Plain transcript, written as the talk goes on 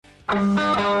This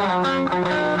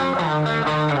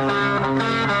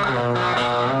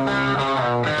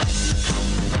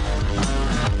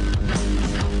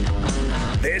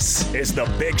is The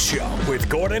Big Show with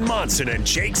Gordon Monson and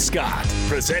Jake Scott,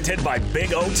 presented by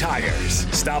Big O Tires.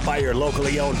 Stop by your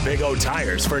locally owned Big O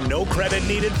Tires for no credit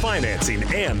needed financing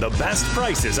and the best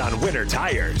prices on winter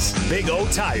tires. Big O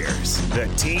Tires, the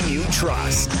team you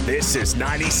trust. This is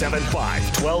 97.5,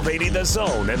 1280 The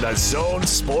Zone and The Zone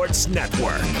Sports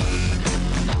Network.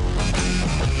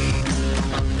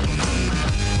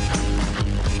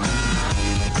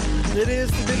 It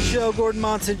is The Big Show. Gordon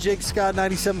Monson, Jake Scott,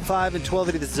 97.5 and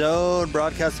 1280 The Zone,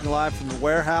 broadcasting live from the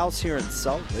warehouse here in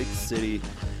Salt Lake City.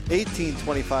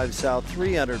 1825 South,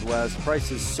 300 West.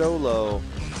 Price is so low,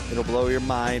 it'll blow your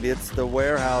mind. It's the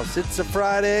warehouse. It's a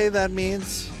Friday. That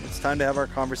means it's time to have our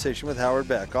conversation with Howard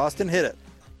Beck. Austin, hit it.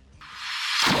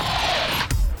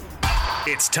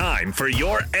 It's time for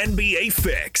your NBA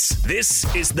fix. This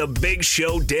is the Big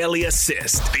Show Daily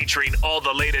Assist, featuring all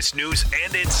the latest news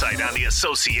and insight on the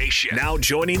association. Now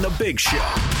joining the Big Show,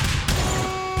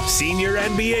 senior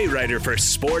NBA writer for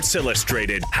Sports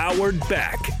Illustrated, Howard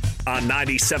Beck, on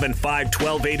 97.5,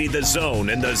 1280 The Zone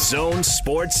and The Zone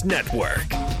Sports Network.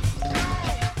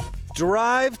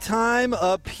 Drive time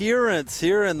appearance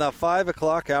here in the 5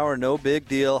 o'clock hour. No big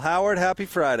deal. Howard, happy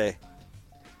Friday.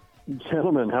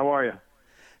 Gentlemen, how are you?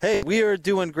 Hey, we are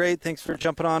doing great. Thanks for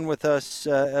jumping on with us.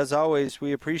 As always,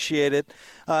 we appreciate it.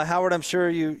 Howard, I'm sure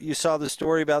you saw the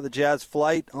story about the Jazz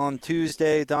flight on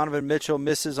Tuesday. Donovan Mitchell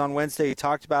misses on Wednesday. He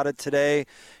talked about it today.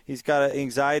 He's got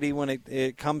anxiety when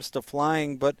it comes to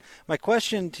flying. But my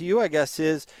question to you, I guess,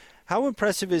 is how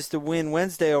impressive is the win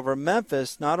Wednesday over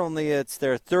Memphis? Not only it's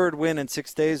their third win in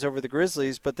 6 days over the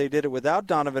Grizzlies, but they did it without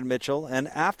Donovan Mitchell and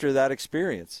after that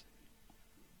experience.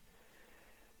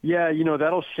 Yeah,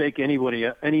 that'll shake anybody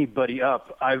up.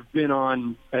 I've been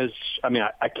on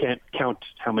I can't count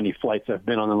how many flights I've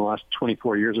been on in the last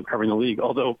 24 years of covering the league,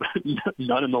 although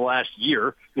none in the last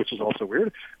year, which is also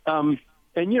weird.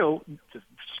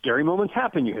 Scary moments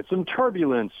happen. You hit some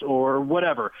turbulence or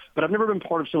whatever, but I've never been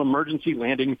part of some emergency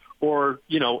landing or,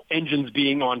 engines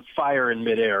being on fire in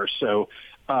midair. So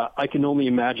I can only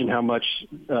imagine how much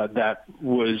that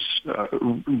was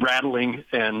rattling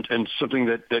and something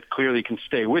that clearly can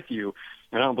stay with you.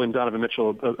 And I don't blame Donovan Mitchell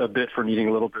a bit for needing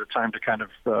a little bit of time to kind of,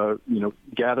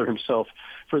 gather himself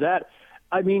for that.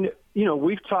 I mean,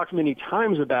 we've talked many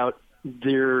times about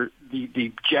the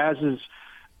Jazz's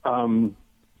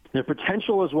their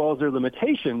potential as well as their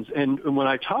limitations. And when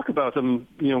I talk about them,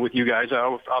 with you guys,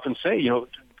 I often say,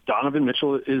 Donovan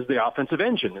Mitchell is the offensive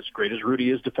engine. As great as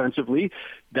Rudy is defensively,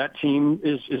 that team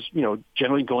is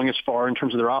generally going as far in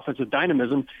terms of their offensive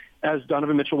dynamism as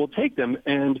Donovan Mitchell will take them.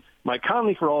 And Mike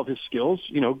Conley, for all of his skills,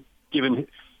 given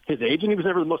his age, and he was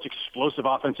never the most explosive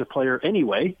offensive player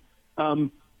anyway,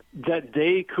 that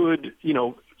they could,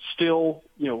 still,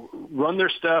 run their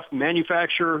stuff,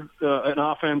 manufacture an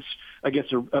offense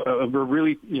against a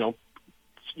really,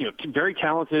 very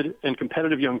talented and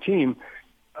competitive young team.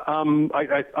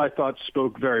 I thought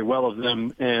spoke very well of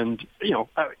them, and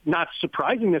not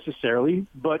surprising necessarily,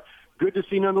 but good to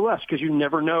see nonetheless, because you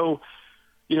never know,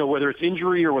 whether it's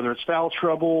injury or whether it's foul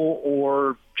trouble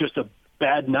or just a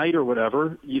bad night or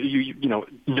whatever.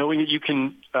 Knowing that you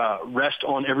can rest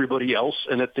on everybody else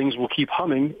and that things will keep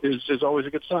humming is always a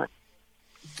good sign.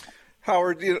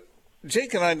 Howard,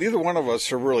 Jake and I, neither one of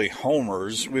us are really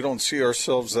homers. We don't see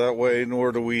ourselves that way,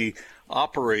 nor do we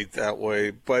operate that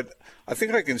way. But I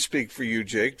think I can speak for you,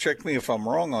 Jake. Check me if I'm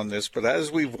wrong on this, but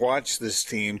as we've watched this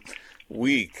team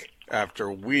week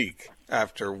after week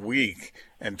after week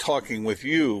and talking with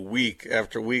you week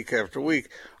after week after week,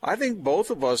 I think both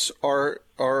of us are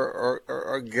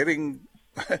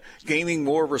gaining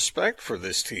more respect for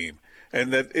this team,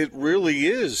 and that it really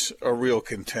is a real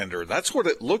contender. That's what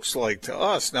it looks like to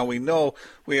us. Now, we know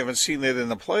we haven't seen it in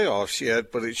the playoffs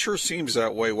yet, but it sure seems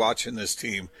that way watching this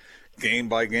team game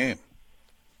by game.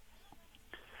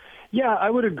 Yeah, I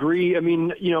would agree. I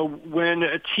mean, when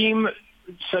a team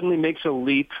suddenly makes a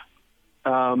leap,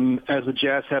 as the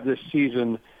Jazz have this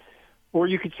season, or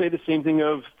you could say the same thing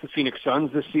of the Phoenix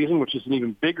Suns this season, which is an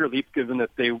even bigger leap given that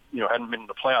they, hadn't been in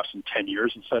the playoffs in 10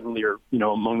 years and suddenly are,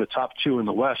 among the top two in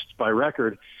the West by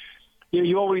record.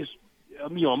 You always, a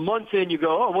month in, you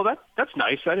go, oh, well, that's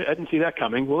nice. I didn't see that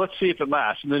coming. Well, let's see if it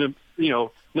lasts. And then,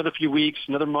 another few weeks,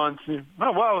 another month. Oh,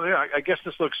 well, yeah, I guess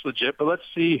this looks legit, but let's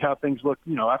see how things look,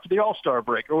 after the All-Star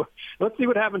break. Or let's see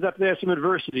what happens after they have some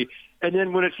adversity. And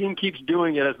then when a team keeps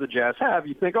doing it as the Jazz have,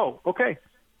 you think, oh, okay,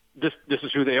 this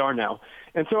is who they are now.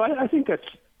 And so I think that's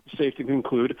safe to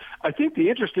conclude. I think the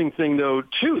interesting thing, though,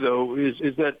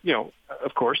 is that,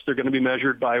 of course, they're going to be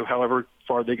measured by however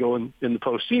far they go in the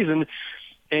postseason,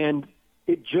 and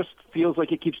it just feels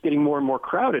like it keeps getting more and more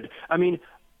crowded. I mean,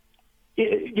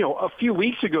 a few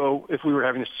weeks ago, if we were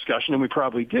having this discussion, and we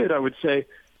probably did, I would say,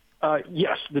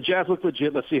 yes, the Jazz look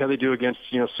legit. Let's see how they do against,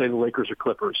 say the Lakers or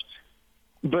Clippers.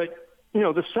 But,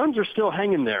 the Suns are still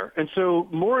hanging there. And so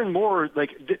more and more,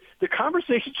 like the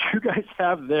conversations you guys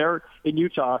have there in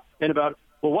Utah and about,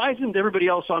 well, why isn't everybody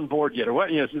else on board yet? Or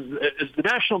what, is the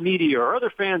national media or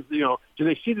other fans, do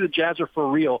they see that the Jazz are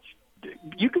for real?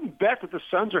 You can bet that the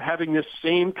Suns are having this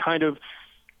same kind of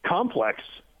complex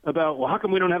about, well, how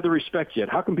come we don't have the respect yet?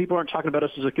 How come people aren't talking about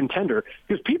us as a contender?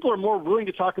 Because people are more willing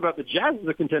to talk about the Jazz as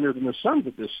a contender than the Suns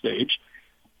at this stage.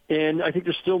 And I think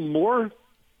there's still more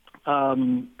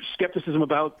skepticism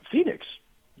about Phoenix,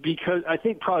 because I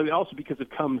think probably also because they've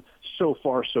come so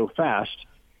far so fast.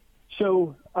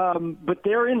 So, but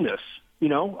they're in this,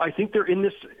 I think they're in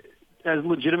this as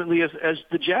legitimately as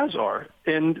the Jazz are.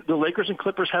 And the Lakers and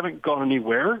Clippers haven't gone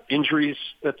anywhere, injuries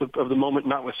of the moment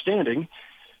notwithstanding.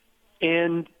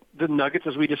 And the Nuggets,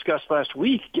 as we discussed last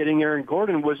week, getting Aaron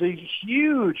Gordon was a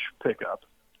huge pickup.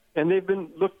 And they've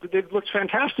looked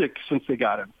fantastic since they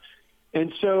got him.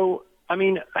 And so, I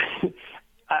mean,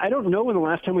 I don't know when the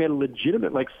last time we had a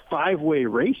legitimate, five-way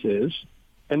race is.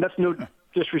 And that's no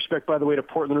disrespect, by the way, to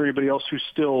Portland or anybody else who's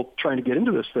still trying to get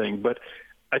into this thing. But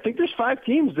I think there's 5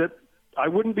 teams that I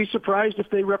wouldn't be surprised if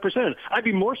they represented. I'd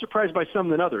be more surprised by some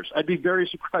than others. I'd be very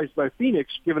surprised by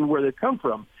Phoenix, given where they've come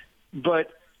from.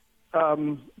 But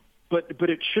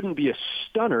it shouldn't be a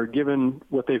stunner given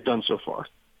what they've done so far.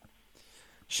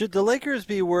 Should the Lakers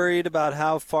be worried about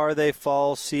how far they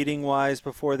fall seeding-wise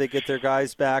before they get their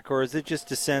guys back, or is it just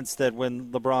a sense that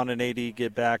when LeBron and AD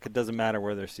get back, it doesn't matter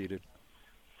where they're seated?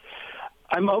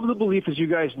 I'm of the belief, as you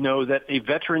guys know, that a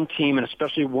veteran team, and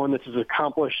especially one that's as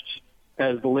accomplished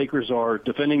as the Lakers are,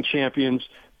 defending champions,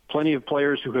 plenty of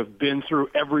players who have been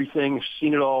through everything,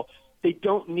 seen it all, they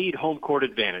don't need home court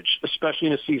advantage, especially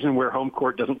in a season where home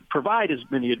court doesn't provide as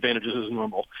many advantages as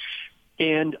normal.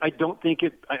 And I don't think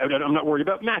I'm not worried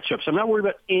about matchups. I'm not worried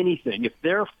about anything. If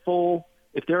they're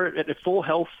at full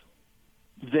health,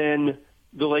 then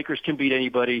the Lakers can beat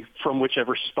anybody from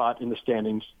whichever spot in the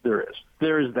standings there is.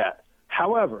 There is that.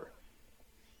 However,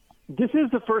 this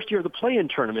is the first year of the play-in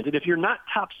tournament, and if you're not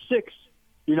top 6,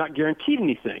 you're not guaranteed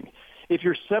anything. If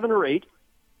you're 7 or 8,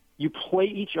 you play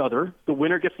each other. The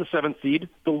winner gets the 7th seed.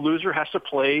 The loser has to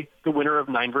play the winner of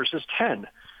 9 versus 10.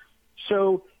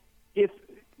 So if,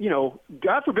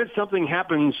 God forbid something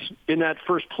happens in that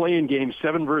first play-in game,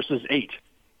 7 versus 8,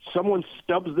 someone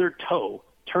stubs their toe,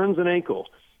 turns an ankle,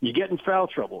 you get in foul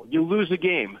trouble, you lose a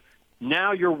game.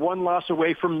 Now you're 1 loss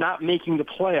away from not making the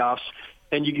playoffs,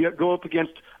 and you go up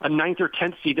against a 9th or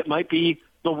 10th seed that might be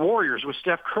the Warriors with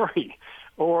Steph Curry,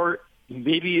 or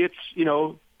maybe it's,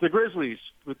 the Grizzlies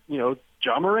with,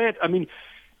 Ja Morant. I mean,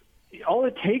 all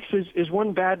it takes is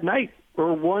one bad night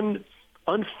or one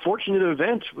unfortunate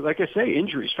event, like I say,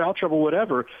 injuries, foul trouble,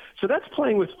 whatever. So that's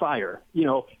playing with fire.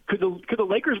 Could the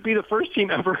Lakers be the first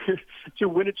team ever to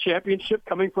win a championship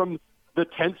coming from the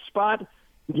 10th spot?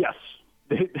 Yes,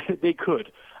 they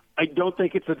could. I don't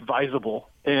think it's advisable,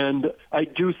 and I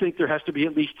do think there has to be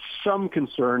at least some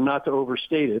concern, not to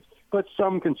overstate it, but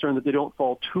some concern that they don't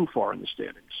fall too far in the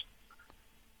standings.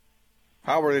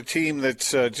 Howard, a team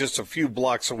that's just a few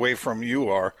blocks away from you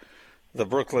are, the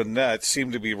Brooklyn Nets,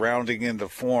 seem to be rounding into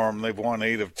form. They've won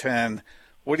 8 of 10.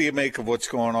 What do you make of what's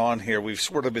going on here? We've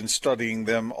sort of been studying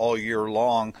them all year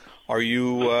long. Are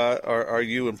you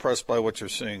impressed by what you're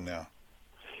seeing now?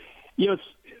 It's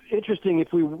interesting.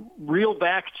 If we reel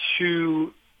back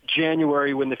to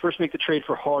January when they first make the trade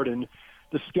for Harden,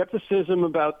 the skepticism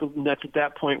about the Nets at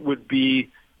that point would be,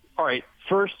 all right,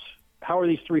 first, how are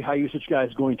these 3 high-usage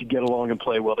guys going to get along and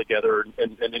play well together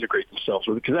and integrate themselves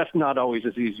with it? Because that's not always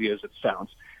as easy as it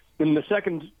sounds. And the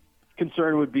second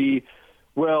concern would be,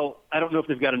 well, I don't know if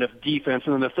they've got enough defense.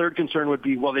 And then the third concern would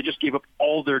be, well, they just gave up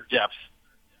all their depth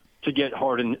to get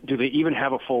Harden. Do they even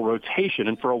have a full rotation?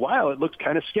 And for a while, it looked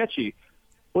kind of sketchy.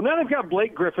 Well, now they've got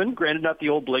Blake Griffin, granted not the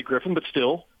old Blake Griffin, but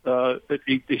still, a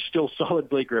still solid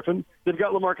Blake Griffin. They've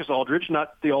got LaMarcus Aldridge,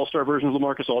 not the all-star version of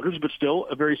LaMarcus Aldridge, but still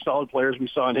a very solid player as we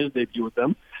saw in his debut with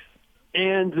them.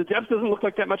 And the depth doesn't look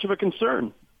like that much of a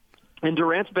concern. And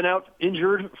Durant's been out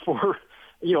injured for,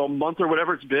 a month or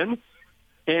whatever it's been.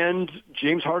 And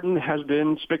James Harden has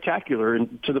been spectacular,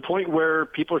 and to the point where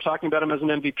people are talking about him as an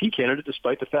MVP candidate,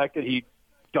 despite the fact that he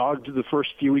dogged the first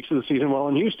few weeks of the season while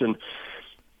in Houston.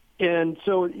 And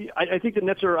so I think the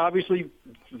Nets are obviously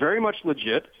very much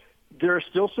legit. There are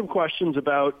still some questions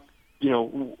about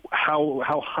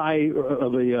how high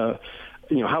of a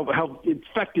how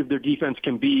effective their defense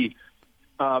can be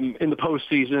in the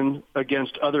postseason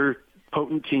against other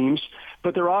potent teams.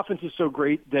 But their offense is so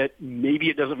great that maybe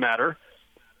it doesn't matter.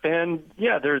 And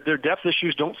yeah, their depth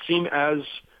issues don't seem as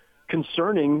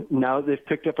concerning now that they've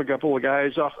picked up a couple of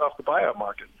guys off the buyout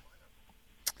market.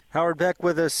 Howard Beck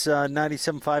with us, 97.5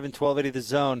 and 1280 The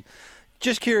Zone.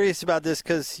 Just curious about this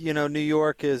because, New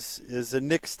York is a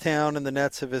Knicks town, and the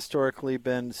Nets have historically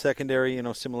been secondary,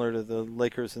 similar to the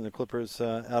Lakers and the Clippers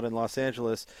out in Los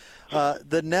Angeles.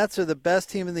 The Nets are the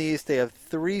best team in the East. They have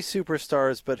 3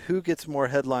 superstars, but who gets more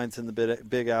headlines in the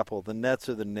Big Apple, the Nets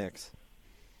or the Knicks?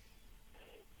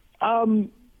 I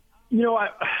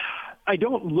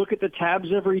don't look at the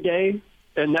tabs every day,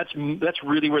 and that's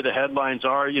really where the headlines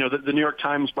are. The New York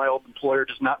Times, my old employer,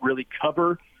 does not really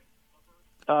cover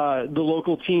the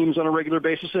local teams on a regular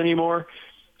basis anymore.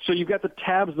 So you've got the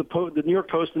tabs, the New York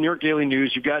Post, the New York Daily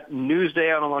News. You've got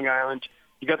Newsday out on Long Island.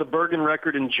 You got the Bergen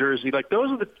Record in Jersey. Like, those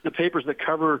are the papers that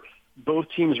cover both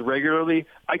teams regularly.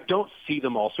 I don't see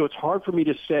them all, so it's hard for me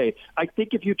to say. I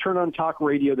think if you turn on talk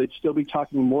radio, they'd still be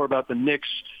talking more about the Knicks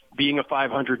being a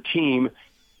 500 team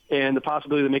and the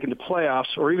possibility of making the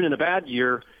playoffs, or even in a bad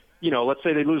year, let's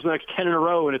say they lose the next 10 in a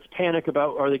row and it's panic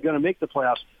about are they going to make the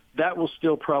playoffs. That will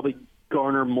still probably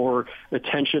garner more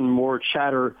attention, more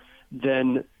chatter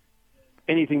than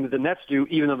anything that the Nets do,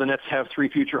 even though the Nets have 3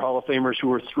 future Hall of Famers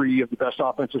who are 3 of the best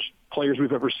offensive players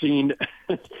we've ever seen,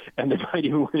 and they might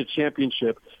even win a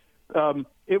championship.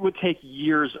 It would take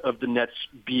years of the Nets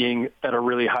being at a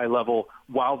really high level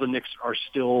while the Knicks are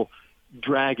still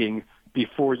dragging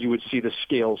before you would see the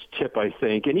scales tip, I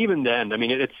think. And even then, I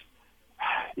mean,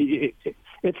 it's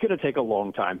going to take a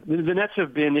long time. The Nets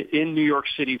have been in New York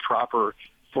City proper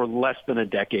for less than a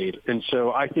decade. And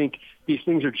so I think these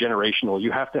things are generational.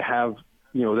 You have to have,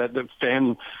 that the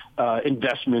fan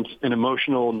investment and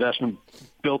emotional investment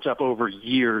built up over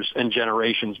years and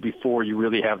generations before you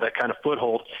really have that kind of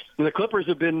foothold. And the Clippers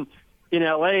have been in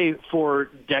L.A. for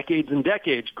decades and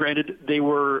decades. Granted, they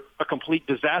were a complete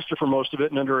disaster for most of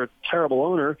it and under a terrible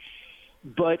owner.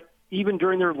 But even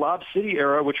during their Lob City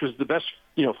era, which was the best,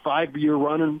 5-year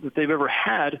run that they've ever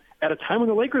had, at a time when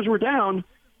the Lakers were down,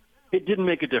 it didn't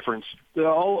make a difference.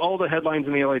 All the headlines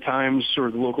in the LA Times or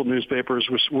the local newspapers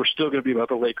were still going to be about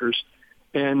the Lakers.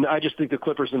 And I just think the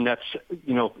Clippers and Nets,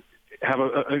 have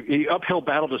a uphill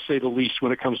battle, to say the least,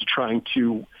 when it comes to trying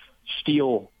to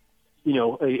steal,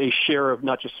 a share of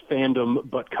not just fandom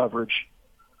but coverage.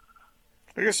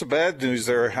 I guess the bad news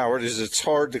there, Howard, is it's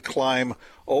hard to climb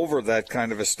over that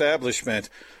kind of establishment.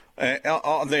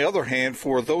 On the other hand,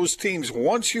 for those teams,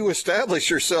 once you establish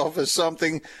yourself as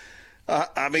something,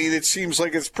 it seems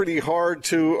like it's pretty hard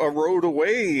to erode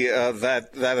away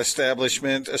that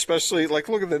establishment, especially, like,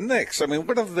 look at the Knicks. I mean,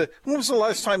 when was the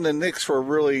last time the Knicks were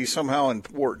really somehow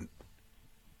important?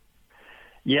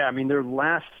 Yeah, their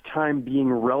last time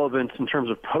being relevant in terms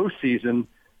of postseason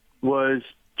was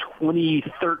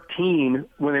 2013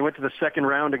 when they went to the second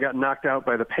round and got knocked out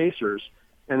by the Pacers,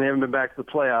 and they haven't been back to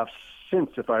the playoffs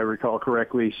since, if I recall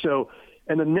correctly. So,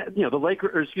 and the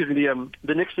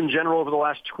Knicks in general over the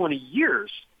last 20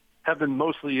 years have been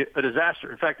mostly a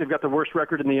disaster. In fact, they've got the worst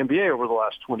record in the NBA over the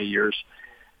last 20 years.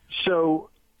 So,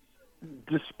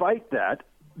 despite that,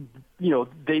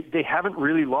 they haven't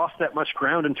really lost that much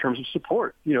ground in terms of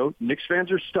support. Knicks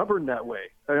fans are stubborn that way.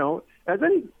 As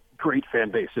any great fan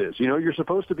base is. You're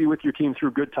supposed to be with your team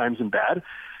through good times and bad,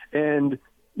 and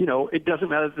it doesn't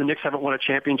matter that the Knicks haven't won a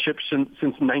championship since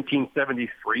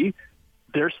 1973.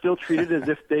 They're still treated as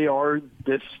if they are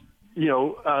this,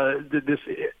 this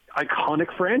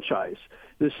iconic franchise,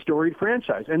 this storied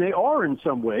franchise, and they are in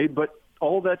some way. But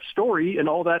all that story and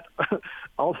all that,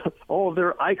 all of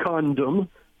their icondom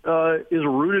is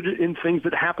rooted in things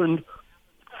that happened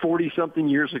 40-something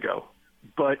years ago.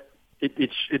 But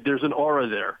there's an aura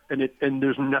there, and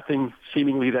there's nothing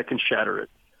seemingly that can shatter it.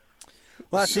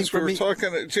 Well, Since we were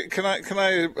talking, can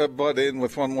I butt in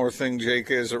with one more thing,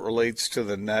 Jake, as it relates to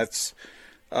the Nets?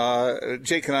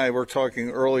 Jake and I were talking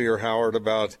earlier, Howard,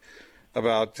 about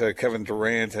Kevin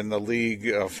Durant and the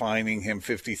league fining him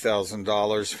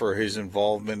 $50,000 for his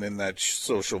involvement in that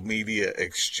social media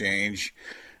exchange.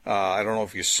 I don't know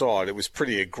if you saw it. It was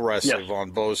pretty aggressive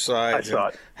on both sides. I saw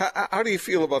it. How do you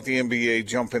feel about the NBA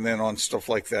jumping in on stuff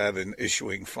like that and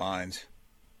issuing fines?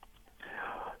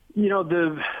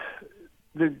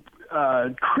 The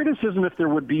criticism, if there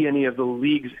would be any of the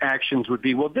league's actions, would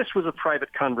be, well, this was a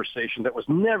private conversation that was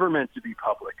never meant to be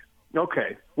public.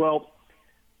 Okay, well,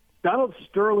 Donald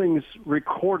Sterling's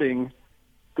recording,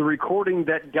 the recording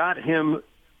that got him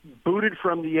booted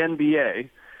from the NBA,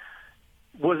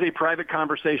 was a private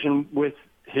conversation with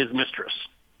his mistress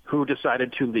who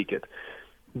decided to leak it.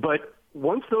 But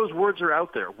once those words are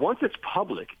out there, once it's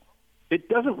public, it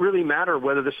doesn't really matter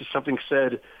whether this is something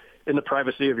said in the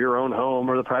privacy of your own home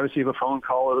or the privacy of a phone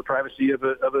call or the privacy of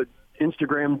a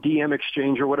Instagram DM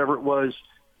exchange or whatever it was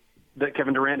that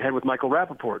Kevin Durant had with Michael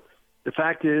Rappaport. The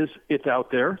fact is, it's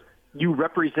out there. You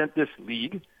represent this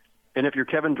league. And if you're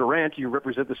Kevin Durant, you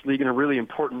represent this league in a really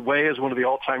important way as one of the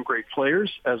all-time great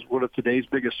players, as one of today's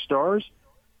biggest stars,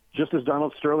 just as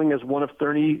Donald Sterling, as one of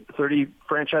 30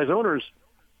 franchise owners,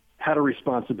 had a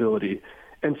responsibility.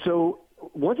 And so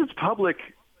once it's public,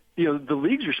 the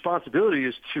league's responsibility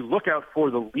is to look out for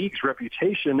the league's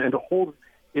reputation and to hold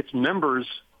its members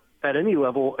at any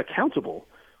level accountable.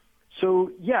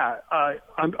 So, yeah,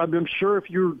 I'm sure if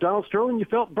you're Donald Sterling, you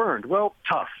felt burned. Well,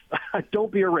 tough.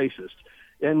 Don't be a racist.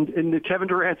 And in the Kevin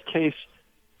Durant's case,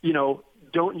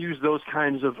 don't use those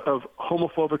kinds of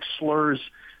homophobic slurs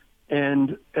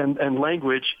and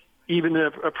language, even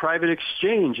in a private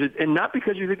exchange. And not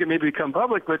because you think it may become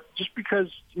public, but just because,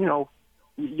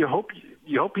 you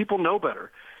hope people know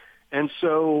better. And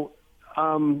so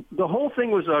the whole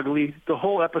thing was ugly, the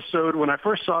whole episode. When I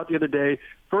first saw it the other day,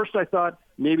 first I thought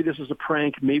maybe this is a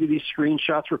prank, maybe these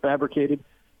screenshots were fabricated.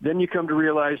 Then you come to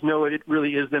realize, no, it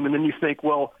really is them. And then you think,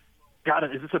 well, God,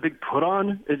 is this a big put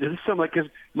on? Is this something like, because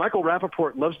Michael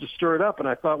Rappaport loves to stir it up. And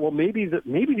I thought, well, maybe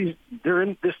they're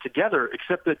in this together,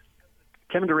 except that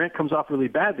Kevin Durant comes off really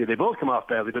badly. They both come off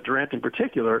badly, but Durant in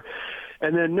particular.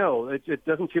 And then, no, it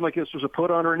doesn't seem like this was a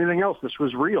put on or anything else. This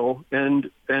was real. And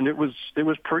it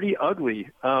was pretty ugly.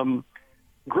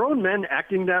 Grown men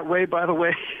acting that way, by the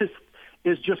way,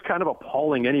 is just kind of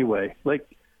appalling anyway. Like,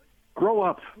 grow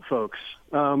up, folks.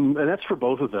 And that's for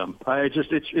both of them.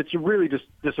 It's really just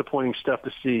disappointing stuff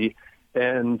to see.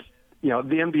 And, the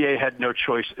NBA had no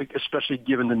choice, especially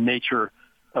given the nature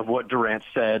of what Durant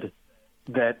said,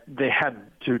 that they had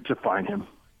to fine him.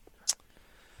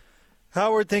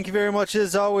 Howard, thank you very much.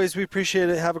 As always, we appreciate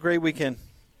it. Have a great weekend.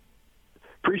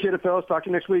 Appreciate it, fellas. Talk to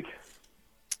you next week.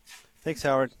 Thanks,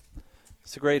 Howard.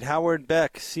 It's a great Howard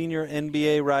Beck, senior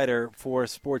NBA writer for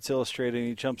Sports Illustrated.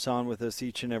 He jumps on with us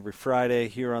each and every Friday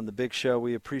here on The Big Show.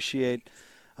 We appreciate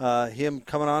him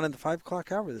coming on in the 5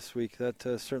 o'clock hour this week. That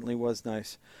certainly was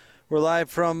nice. We're live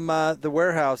from the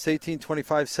warehouse,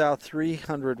 1825 South,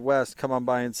 300 West. Come on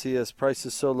by and see us. Price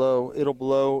is so low, it'll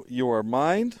blow your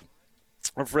mind.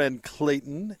 Our friend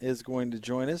Clayton is going to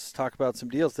join us, talk about some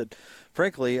deals that,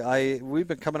 frankly, we've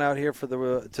been coming out here to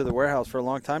the warehouse for a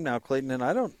long time now, Clayton, and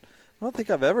I don't think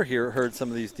I've ever heard some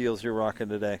of these deals you're rocking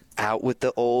today. Out with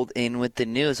the old, in with the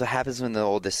new. What happens when the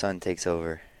oldest son takes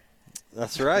over?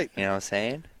 That's right. You know what I'm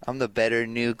saying? I'm the better,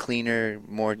 new, cleaner,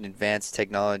 more advanced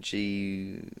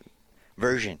technology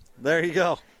version. There you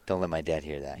go. Don't let my dad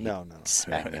hear that. No.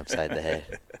 Smack me upside the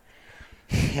head.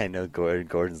 I know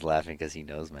Gordon's laughing because he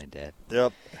knows my dad.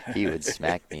 Yep. He would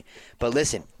smack me. But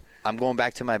listen, I'm going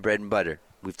back to my bread and butter.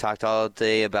 We've talked all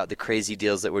day about the crazy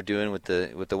deals that we're doing with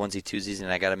the onesie twosies,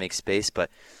 and I got to make space. But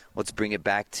let's bring it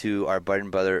back to our bread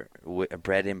and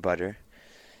butter.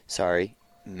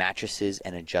 Mattresses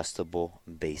and adjustable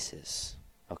bases.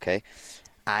 Okay,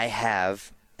 I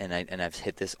have, and I've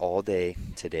hit this all day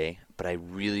today, but I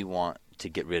really want to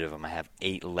get rid of them. I have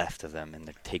 8 left of them, and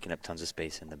they're taking up tons of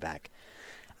space in the back.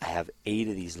 I have 8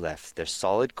 of these left. They're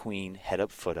solid queen, head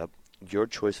up, foot up. Your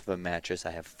choice of a mattress.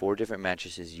 I have 4 different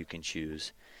mattresses you can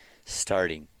choose,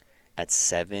 starting at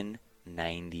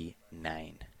 $7.99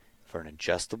 for an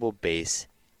adjustable base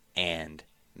and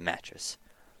mattress.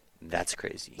 That's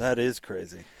crazy. That is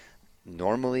crazy.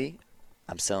 Normally,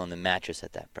 I'm selling the mattress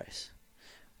at that price.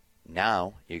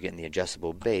 Now, you're getting the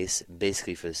adjustable base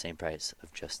basically for the same price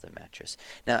of just the mattress.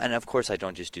 Now, and of course, I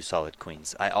don't just do solid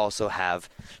queens. I also have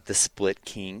the split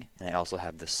king, and I also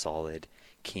have the solid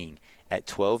king. At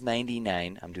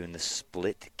 $12.99, I'm doing the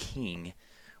split king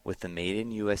with the Made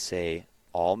in USA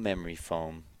all memory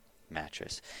foam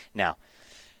mattress. Now,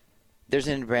 there's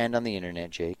a brand on the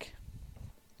internet, Jake,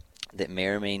 that may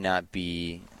or may not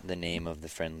be the name of the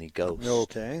friendly ghost.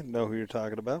 Okay, know who you're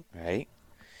talking about. Right?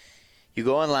 You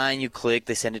go online, you click,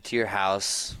 they send it to your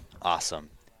house. Awesome.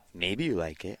 Maybe you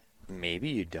like it. Maybe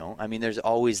you don't. I mean, there's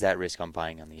always that risk on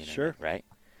buying on the internet, sure, right?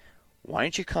 Why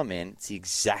don't you come in? It's the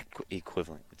exact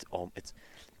equivalent. It's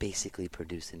basically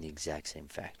produced in the exact same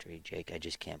factory, Jake. I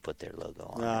just can't put their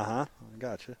logo on it. I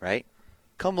gotcha. Right?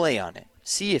 Come lay on it.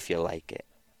 See if you like it.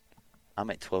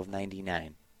 I'm at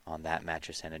 $12.99 on that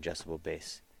mattress and adjustable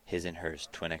base. His and hers,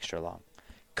 twin extra long.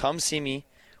 Come see me.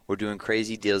 We're doing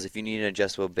crazy deals. If you need an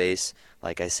adjustable base,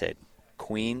 like I said,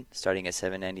 queen starting at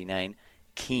 $7.99,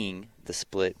 king, the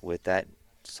split with that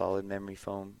solid memory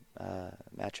foam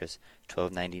mattress,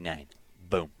 $12.99.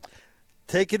 Boom.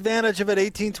 Take advantage of it.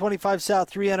 1825 South,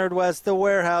 300 West, The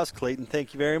Warehouse. Clayton,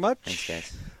 thank you very much. Thanks,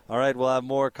 guys. All right, we'll have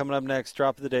more coming up next.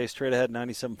 Drop of the day, straight ahead,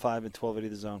 97.5 and 1280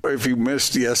 The Zone. If you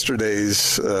missed yesterday's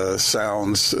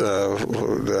sounds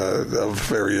of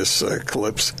various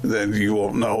clips, then you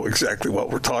won't know exactly what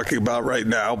we're talking about right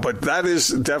now. But that is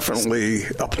definitely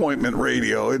appointment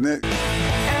radio, isn't it?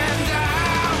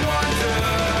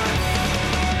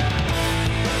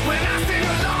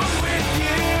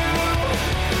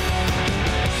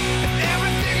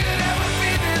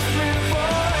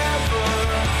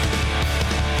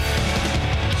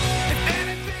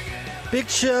 Big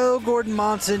Show, Gordon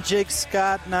Monson, Jake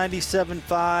Scott,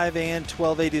 97.5 and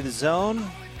 1280 The Zone.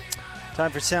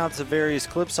 Time for sounds of various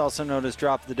clips, also known as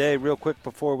Drop of the Day. Real quick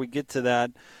before we get to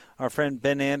that, our friend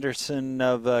Ben Anderson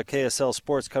of KSL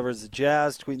Sports covers the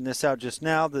Jazz, tweeting this out just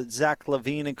now that Zach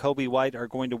LaVine and Kobe White are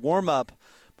going to warm up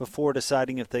before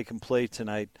deciding if they can play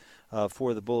tonight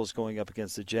for the Bulls going up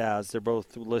against the Jazz. They're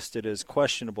both listed as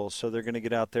questionable, so they're going to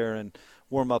get out there and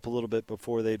warm up a little bit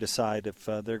before they decide if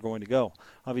they're going to go.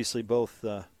 Obviously, both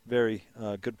very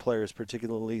good players,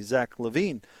 particularly Zach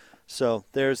LaVine. So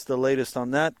there's the latest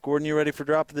on that. Gordon, you ready for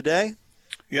Drop of the Day?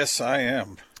 Yes, I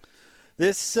am.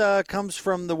 This comes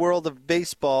from the world of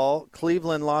baseball.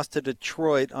 Cleveland lost to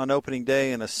Detroit on opening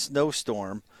day in a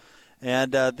snowstorm.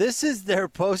 And this is their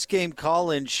post-game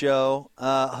call-in show,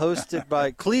 hosted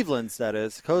by Cleveland's, that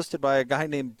is, hosted by a guy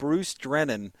named Bruce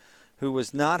Drennan, who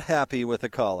was not happy with the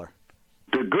caller.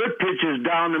 The good pitch is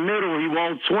down the middle he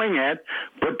won't swing at,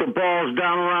 but the ball's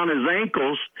down around his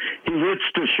ankles. He hits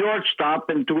the shortstop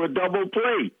into a double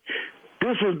play.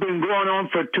 This has been going on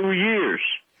for 2 years.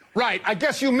 Right. I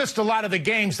guess you missed a lot of the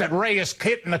games that Reyes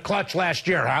hit in the clutch last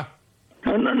year, huh?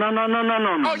 No.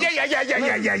 Oh, yeah.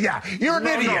 You're an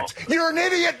idiot. No. You're an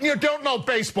idiot and you don't know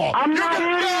baseball. I'm not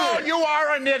an idiot. No, you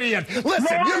are an idiot.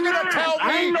 Listen, you're going to tell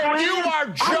me you are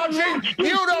judging.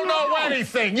 You don't know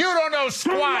anything. You don't know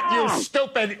squat, you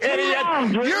stupid idiot.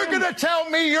 You're going to tell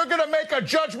me you're going to make a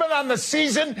judgment on the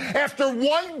season after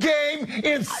one game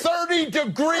in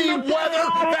 30-degree weather?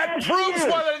 That proves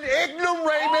what an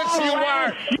ignoramus you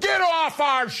are. Get off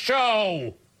our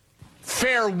show,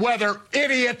 fair weather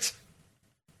idiot.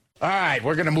 All right,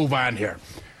 we're going to move on here.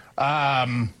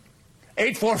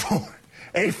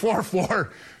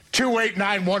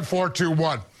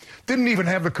 844-289-1421. Didn't even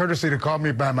have the courtesy to call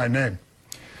me by my name.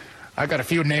 I got a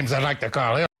few names I'd like to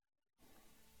call him.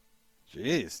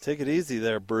 Jeez, take it easy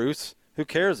there, Bruce. Who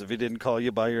cares if he didn't call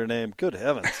you by your name? Good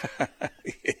heavens.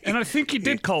 And I think he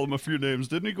did call him a few names,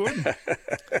 didn't he, Gordon?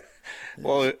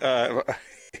 Well,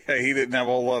 he didn't have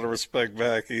a whole lot of respect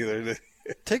back either, did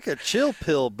he? Take a chill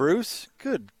pill, Bruce.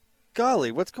 Good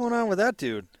golly, what's going on with that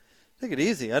dude? Take it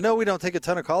easy. I know we don't take a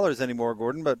ton of callers anymore,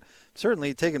 Gordon, but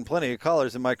certainly taken plenty of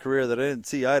callers in my career that I didn't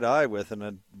see eye to eye with, and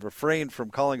I refrained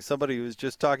from calling somebody who was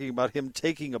just talking about him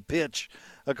taking a pitch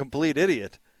a complete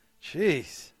idiot.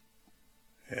 Jeez.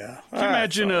 Yeah. Can you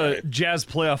imagine a Jazz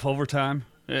playoff overtime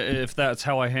if that's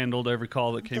how I handled every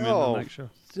call that came in the next show?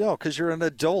 No, because you're an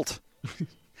adult.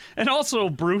 And also,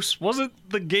 Bruce, wasn't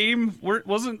the game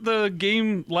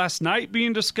last night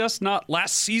being discussed, not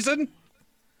last season?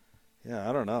 Yeah,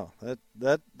 I don't know.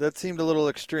 That seemed a little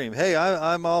extreme. Hey,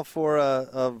 I'm all for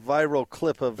a viral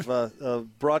clip of a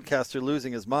broadcaster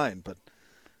losing his mind, but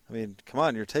I mean, come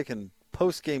on, you're taking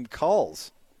post-game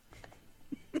calls.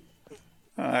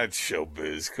 That's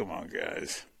showbiz. Come on,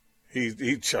 guys.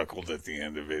 He chuckled at the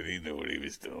end of it. He knew what he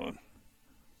was doing.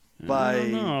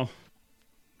 By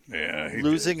Yeah,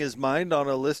 losing his mind on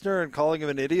a listener and calling him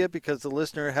an idiot because the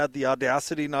listener had the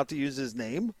audacity not to use his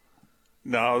name?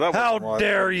 No, that wasn't How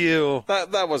dare you?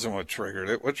 That wasn't what triggered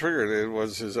it. What triggered it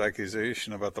was his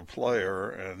accusation about the player,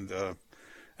 and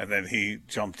then he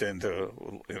jumped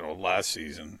into last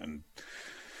season and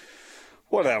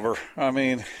whatever. I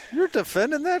mean, you're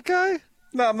defending that guy?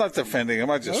 No, I'm not defending him.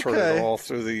 I just heard it all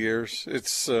through the years. I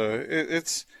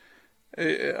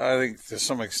think to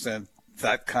some extent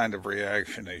that kind of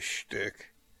reaction is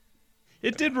shtick.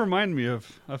 It did remind me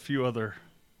of a few other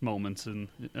moments on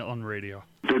radio.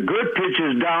 The good pitch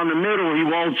is down the middle he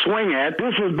won't swing at.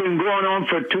 This has been going on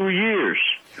for 2 years.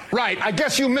 Right. I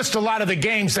guess you missed a lot of the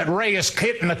games that Reyes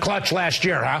hit in the clutch last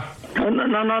year, huh? No.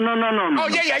 Oh,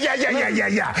 yeah.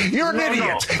 You're an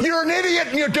idiot. No. You're an idiot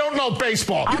and you don't know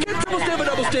baseball. You can't triple stamp a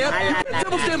double stamp. You can't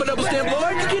triple stamp a double stamp,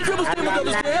 Lord. You can't triple stamp a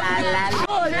double stamp.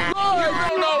 Lord. You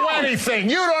don't know anything.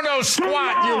 You don't know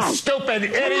squat, you stupid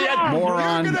idiot.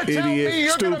 Moron,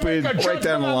 idiot, stupid, right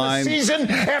down the line.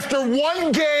 Season after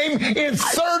one game in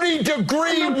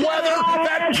 30-degree weather,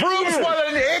 that proves what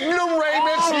an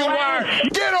ignoramus you are.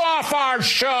 Get off our our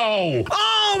show.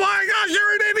 Oh, my gosh,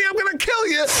 you're an idiot. I'm going to kill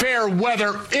you. Fair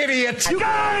weather idiot. You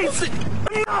guys,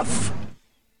 enough!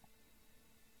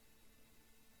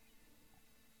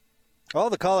 All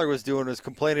the caller was doing was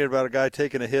complaining about a guy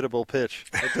taking a hittable pitch.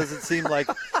 It doesn't seem like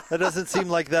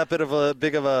that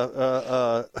big of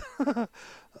a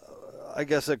I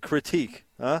guess a critique,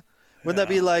 huh? Wouldn't that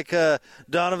be like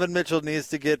Donovan Mitchell needs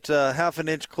to get half an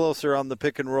inch closer on the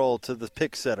pick and roll to the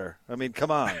pick setter? I mean,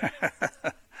 come on.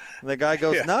 And the guy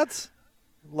goes nuts?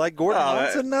 Like Gordon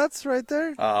Johnson nuts right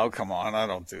there? Oh, come on. I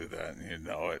don't do that. You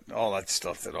know it. All that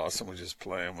stuff that Austin was just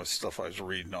playing was stuff I was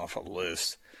reading off a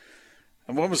list.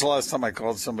 And when was the last time I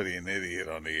called somebody an idiot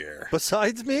on the air?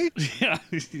 Besides me? Yeah.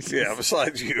 Yeah,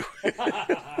 besides you.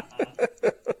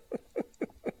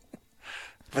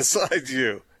 Besides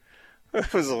you. When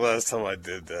was the last time I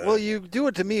did that? Well, you do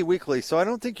it to me weekly, so I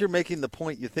don't think you're making the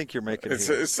point you think you're making.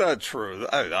 It's not true.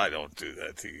 I don't do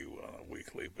that to you on a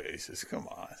weekly basis. Come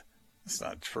on. It's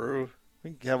not true.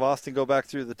 We can have Austin go back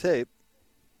through the tape.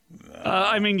 No.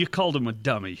 I mean, you called him a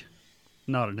dummy,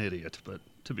 not an idiot, but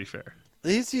to be fair.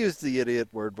 He's used the idiot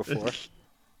word before.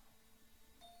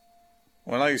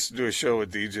 When I used to do a show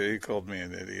with DJ, he called me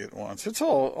an idiot once. It's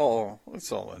all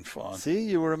in fun. See,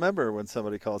 you remember when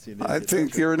somebody calls you an idiot. I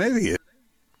think you're an idiot.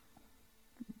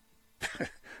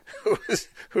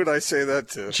 Who'd I say that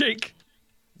to? Jake.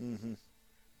 Mm-hmm.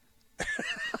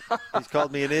 He's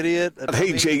called me an idiot.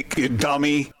 Hey, Jake, you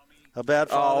dummy. A bad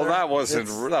father. Oh, that wasn't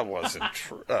true.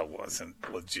 That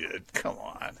wasn't legit. Come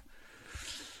on.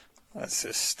 Let's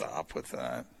just stop with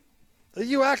that.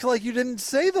 You act like you didn't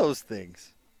say those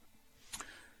things.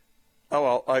 Oh,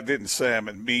 well, I didn't say them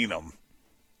and mean them.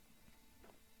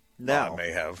 Now. I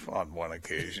may have on one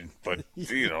occasion, but,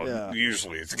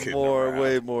 usually it's kidding around.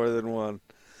 Way more than one.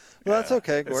 Well, that's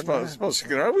okay, Gordon. It's supposed to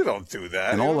get around. We don't do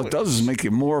that. And all it does is make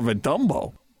you more of a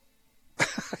Dumbo.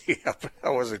 Yeah, but I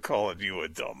wasn't calling you a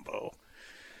Dumbo.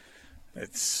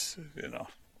 It's,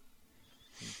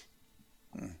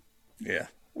 yeah.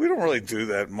 We don't really do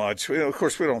that much. Of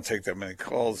course, we don't take that many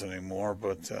calls anymore,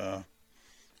 but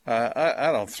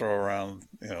I don't throw around,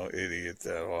 idiot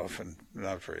that often.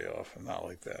 Not very often. Not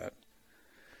like that.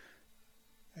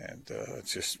 And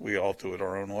it's just we all do it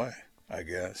our own way, I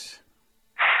guess.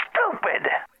 Stupid.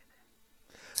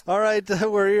 All right,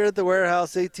 we're here at the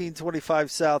warehouse,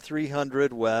 1825 South,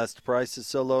 300 West. Price is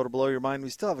so low to blow your mind. We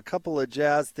still have a couple of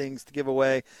Jazz things to give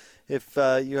away. If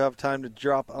you have time to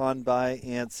drop on by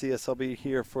and see us, I'll be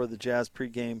here for the Jazz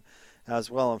pregame as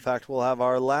well. In fact, we'll have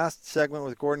our last segment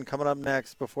with Gordon coming up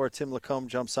next before Tim Lacombe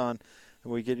jumps on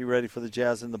and we get you ready for the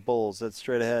Jazz and the Bulls. That's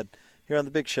straight ahead here on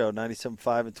The Big Show,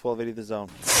 97.5 and 1280 The Zone.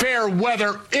 Fair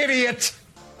weather idiot.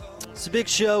 It's a big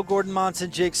show. Gordon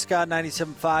Monson, Jake Scott,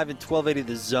 97.5 and 1280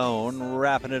 The Zone.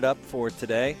 Wrapping it up for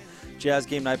today. Jazz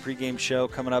Game Night pregame show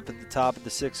coming up at the top of the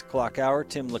 6 o'clock hour.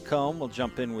 Tim Lacombe will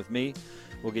jump in with me.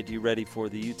 We'll get you ready for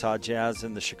the Utah Jazz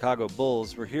and the Chicago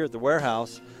Bulls. We're here at the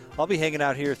warehouse. I'll be hanging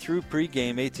out here through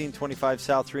pregame, 1825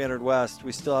 South, 300 West.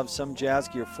 We still have some Jazz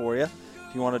gear for you if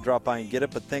you want to drop by and get it.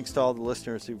 But thanks to all the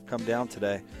listeners who've come down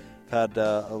today. Had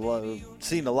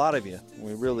seen a lot of you.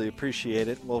 We really appreciate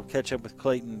it. We'll catch up with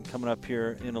Clayton coming up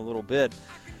here in a little bit.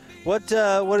 What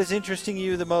is interesting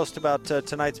you the most about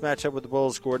tonight's matchup with the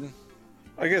Bulls, Gordon?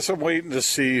 I guess I'm waiting to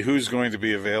see who's going to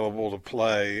be available to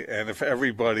play, and if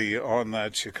everybody on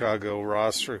that Chicago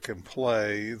roster can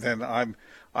play, then I'm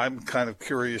kind of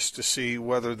curious to see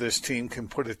whether this team can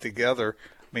put it together.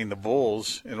 I mean, the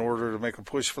Bulls, in order to make a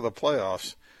push for the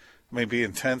playoffs. I mean,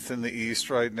 being 10th in the East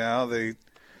right now,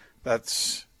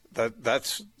 That's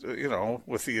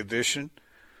with the addition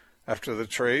after the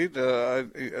trade,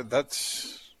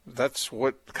 that's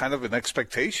what kind of an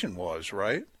expectation was,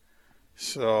 right?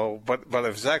 So, but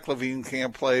if Zach LaVine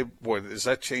can't play, boy, does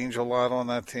that change a lot on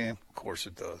that team? Of course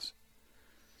it does.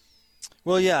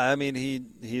 Well, yeah, I mean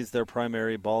he's their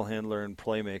primary ball handler and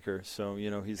playmaker, so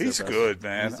he's good,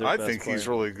 man. I think he's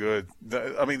really good.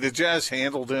 The Jazz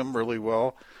handled him really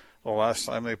well the last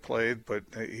time they played, but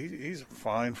he's a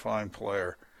fine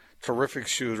player, terrific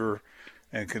shooter,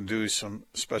 and can do some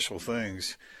special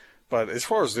things. But as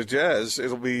far as the Jazz,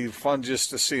 it'll be fun just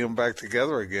to see them back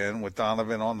together again with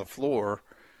Donovan on the floor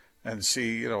and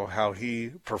see, how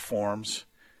he performs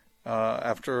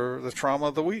after the trauma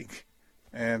of the week.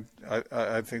 And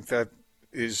I think that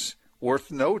is worth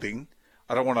noting.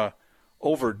 I don't want to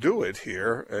overdo it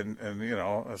here and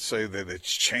say that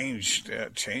it's changed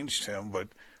him, but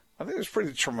I think it was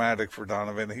pretty traumatic for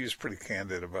Donovan. He was pretty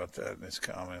candid about that in his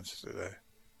comments today.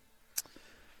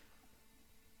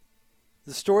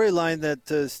 The storyline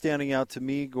that is standing out to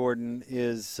me, Gordon,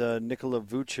 is Nikola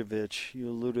Vucevic. You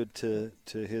alluded to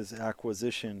his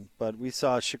acquisition, but we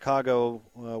saw Chicago,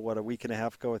 a week and a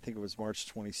half ago? I think it was March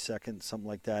 22nd, something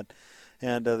like that.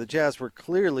 And the Jazz were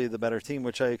clearly the better team,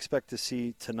 which I expect to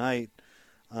see tonight,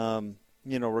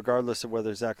 regardless of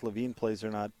whether Zach LaVine plays or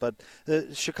not. But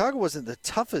Chicago wasn't the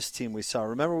toughest team we saw.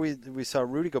 Remember, we saw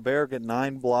Rudy Gobert get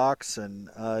 9 blocks, and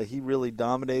he really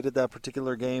dominated that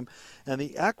particular game. And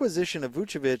the acquisition of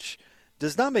Vucevic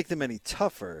does not make them any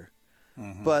tougher,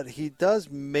 but he does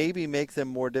maybe make them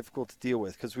more difficult to deal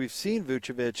with, because we've seen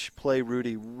Vucevic play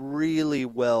Rudy really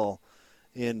well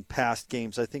in past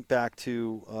games. I think back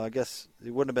to, I guess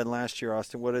it wouldn't have been last year,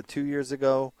 Austin. What, 2 years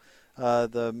ago,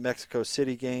 the Mexico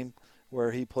City game,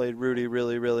 where he played Rudy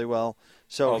really, really well.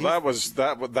 So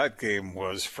that game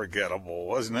was forgettable,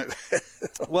 wasn't it?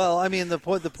 Well, I mean, the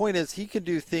point is he can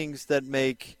do things that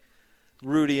make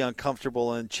Rudy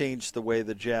uncomfortable and change the way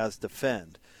the Jazz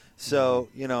defend. So,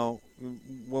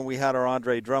 when we had our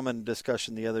Andre Drummond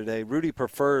discussion the other day, Rudy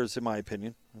prefers, in my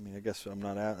opinion, I mean, I guess I'm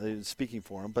not speaking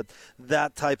for him, but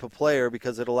that type of player,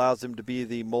 because it allows him to be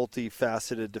the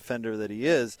multifaceted defender that he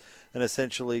is and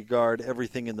essentially guard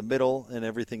everything in the middle and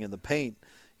everything in the paint,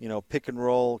 pick and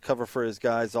roll, cover for his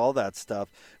guys, all that stuff.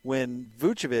 When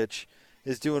Vucevic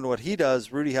is doing what he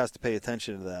does, Rudy has to pay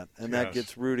attention to that, and that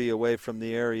gets Rudy away from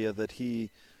the area that he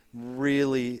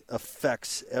really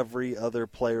affects every other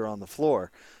player on the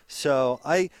floor. So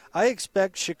I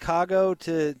expect Chicago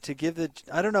to give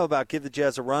the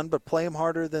Jazz a run, but play them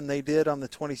harder than they did on the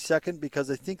 22nd,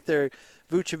 because I think their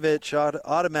Vucevic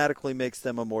automatically makes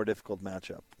them a more difficult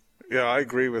matchup. Yeah, I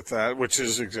agree with that, which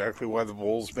is exactly why the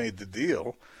Bulls made the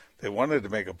deal. They wanted to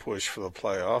make a push for the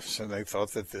playoffs, and they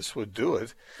thought that this would do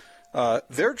it.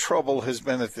 Their trouble has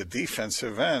been at the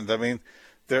defensive end. I mean,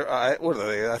 what are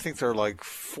they? I think they're like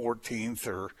 14th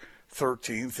or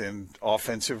 13th in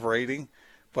offensive rating,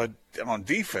 but on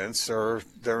defense,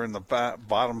 they're in the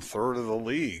bottom third of the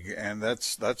league, and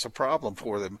that's a problem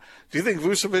for them. Do you think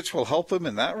Vucevic will help them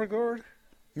in that regard?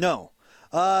 No.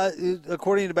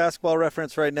 According to Basketball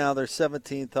Reference, right now they're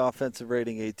 17th offensive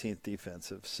rating, 18th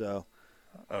defensive. So,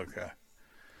 okay.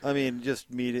 I mean, just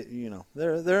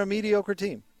they're a mediocre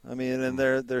team. I mean, and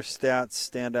their stats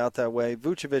stand out that way.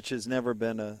 Vucevic has never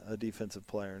been a defensive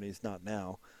player, and he's not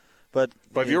now. But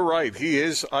you're right. He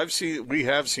is. We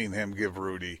have seen him give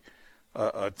Rudy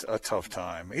a tough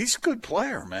time. He's a good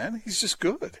player, man. He's just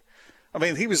good. I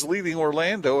mean, he was leading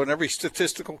Orlando in every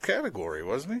statistical category,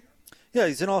 wasn't he? Yeah,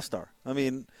 he's an all-star. I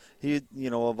mean, he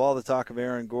of all the talk of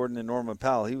Aaron Gordon and Norman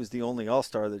Powell, he was the only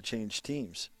all-star that changed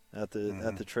teams at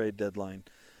the trade deadline.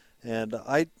 And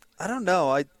I don't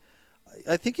know.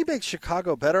 I think he makes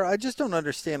Chicago better. I just don't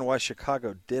understand why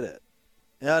Chicago did it.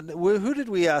 And who did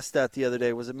we ask that the other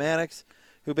day? Was it Mannix,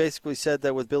 who basically said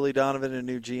that with Billy Donovan and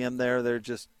a new GM there, they're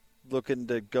just looking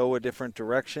to go a different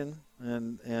direction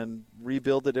and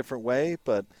rebuild a different way?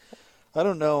 But I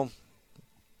don't know.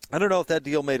 I don't know if that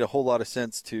deal made a whole lot of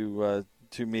sense to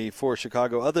me for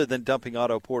Chicago, other than dumping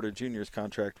Otto Porter Jr.'s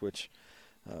contract, which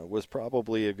was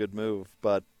probably a good move.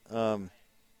 But I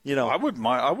wouldn't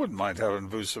mind having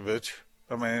Vucevic.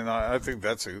 I mean, I think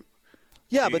that's a.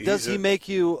 Yeah, but does he make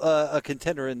you a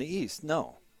contender in the East?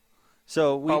 No.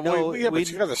 So we know. But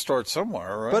you got to start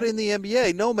somewhere, right? But in the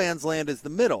NBA, no man's land is the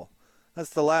middle.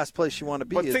 That's the last place you want to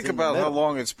be. But think about how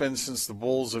long it's been since the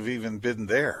Bulls have even been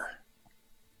there.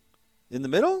 In the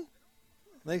middle?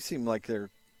 They seem like they're,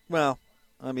 well,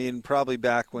 I mean, probably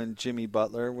back when Jimmy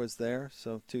Butler was there,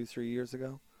 so 2-3 years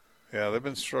ago. Yeah, they've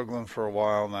been struggling for a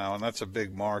while now, and that's a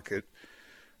big market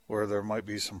where there might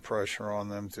be some pressure on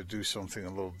them to do something a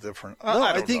little different.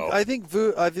 I think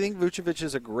Vucevic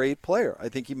is a great player. I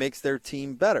think he makes their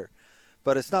team better.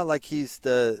 But it's not like he's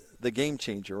the game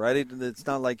changer, right? It's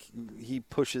not like he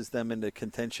pushes them into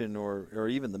contention or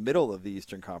even the middle of the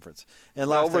Eastern Conference. And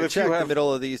last I checked, the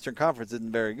middle of the Eastern Conference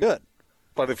isn't very good.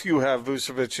 But if you have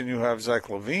Vucevic and you have Zach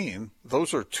LaVine,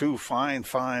 those are two fine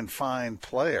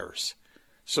players.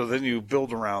 So then you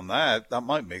build around that. That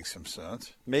might make some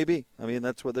sense. Maybe. I mean,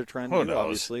 that's what they're trying to do,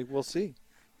 obviously. We'll see.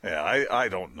 Yeah, I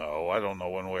don't know. I don't know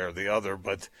one way or the other.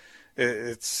 But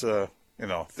it's,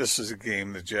 this is a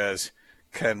game the Jazz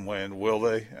can win. Will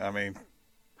they? I mean,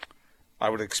 I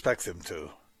would expect them to.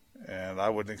 And I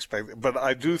wouldn't expect – but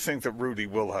I do think that Rudy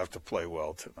will have to play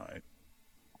well tonight,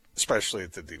 especially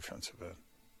at the defensive end.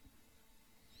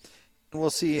 We'll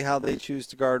see how they choose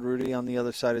to guard Rudy on the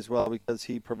other side as well, because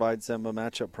he provides them a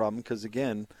matchup problem because,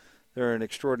 again, they're an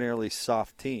extraordinarily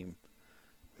soft team.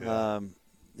 Yeah.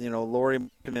 Lauri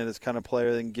Markkanen is kind of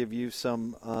player that can give you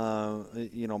some,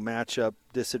 matchup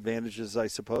disadvantages, I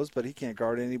suppose, but he can't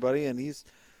guard anybody, and he's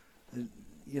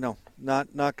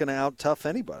not going to out-tough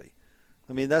anybody.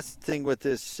 I mean, that's the thing with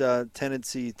this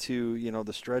tendency to,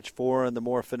 the stretch four and the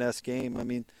more finesse game. I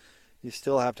mean, you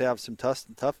still have to have some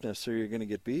toughness or you're going to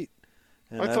get beat.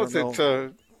 And I thought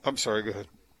that I'm sorry, go ahead.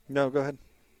 No, go ahead.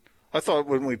 I thought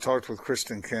when we talked with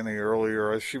Kristen Kenny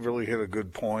earlier, she really hit a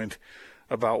good point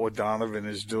about what Donovan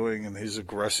is doing and his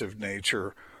aggressive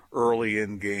nature early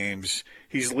in games.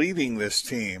 He's leading this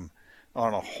team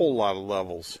on a whole lot of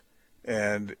levels.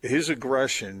 And his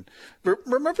aggression,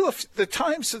 remember the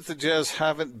times that the Jazz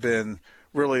haven't been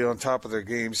really on top of their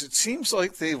games, it seems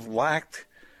like they've lacked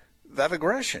that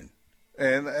aggression.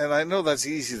 And I know that's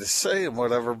easy to say and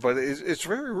whatever, but it's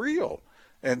very real.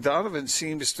 And Donovan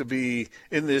seems to be,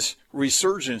 in this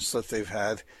resurgence that they've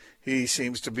had, he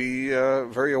seems to be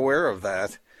very aware of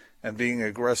that and being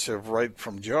aggressive right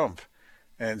from jump.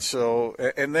 And so,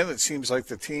 and then it seems like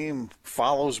the team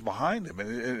follows behind him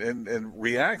and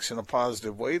reacts in a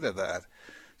positive way to that.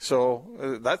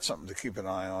 So that's something to keep an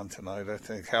eye on tonight. I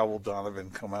think, how will Donovan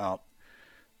come out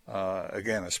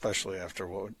again, especially after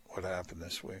what happened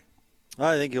this week?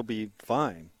 I think he'll be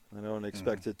fine. I don't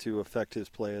expect it to affect his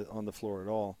play on the floor at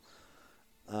all.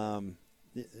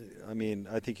 I mean,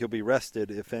 I think he'll be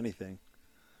rested, if anything.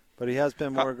 But he has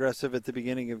been more aggressive at the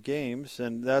beginning of games,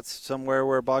 and that's somewhere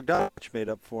where Bogdanovich made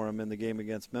up for him in the game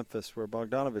against Memphis, where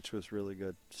Bogdanovich was really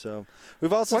good. So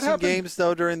we've also seen games,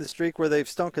 though, during the streak where they've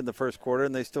stunk in the first quarter,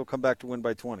 and they still come back to win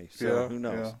by 20. So who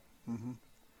knows? Yeah. Mm-hmm.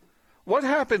 What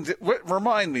happened?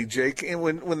 Remind me, Jake,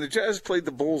 when the Jazz played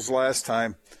the Bulls last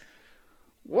time,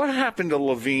 what happened to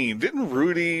Levine? Didn't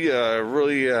Rudy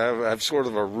really have sort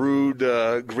of a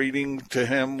rude greeting to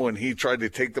him when he tried to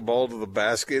take the ball to the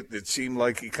basket? It seemed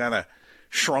like he kind of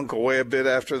shrunk away a bit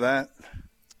after that.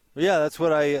 Well, yeah, that's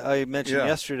what I mentioned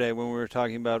yesterday when we were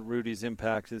talking about Rudy's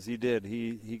impact. Is he did.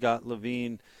 He got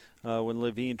Levine when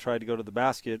Levine tried to go to the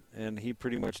basket, and he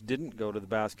pretty much didn't go to the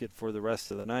basket for the rest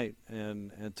of the night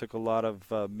and took a lot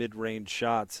of mid-range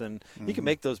shots. And he can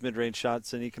make those mid-range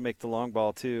shots, and he can make the long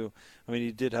ball too. I mean,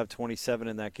 he did have 27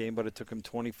 in that game, but it took him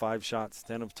 25 shots,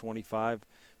 10 of 25,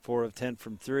 4 of 10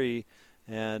 from 3,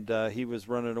 and he was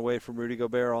running away from Rudy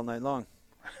Gobert all night long.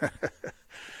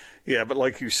 Yeah, but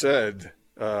like you said,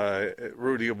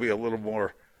 Rudy will be a little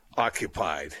more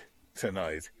occupied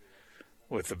tonight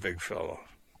with the big fellow.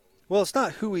 Well, it's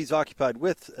not who he's occupied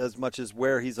with as much as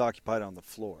where he's occupied on the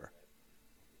floor.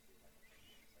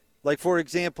 Like, for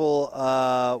example,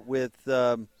 with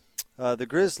the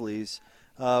Grizzlies,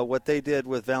 what they did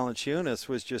with Valanciunas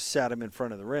was just sat him in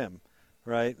front of the rim,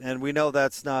 right? And we know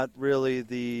that's not really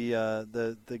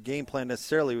the game plan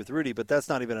necessarily with Rudy, but that's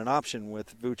not even an option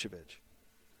with Vucevic.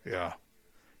 Yeah.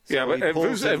 So yeah, but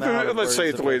let's say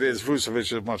it the way it is. Vucevic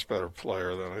is a much better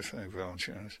player than I think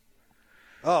Valanciunas.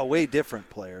 Oh, way different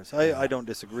players. I don't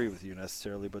disagree with you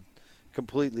necessarily, but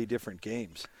completely different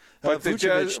games. But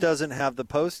Vucevic doesn't have the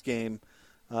post game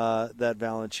that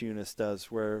Valanciunas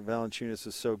does, where Valanciunas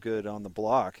is so good on the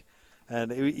block,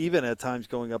 and even at times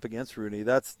going up against Rudy,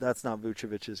 that's not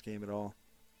Vucevic's game at all.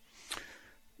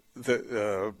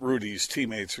 Rudy's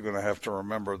teammates are going to have to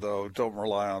remember, though, don't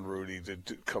rely on Rudy to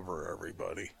cover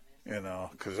everybody,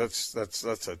 because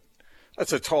that's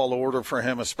a tall order for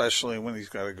him, especially when he's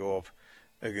got to go up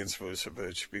against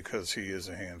Vucevic, because he is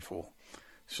a handful.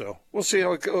 So we'll see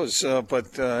how it goes.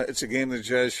 But it's a game the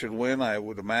Jazz should win. I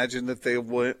would imagine that they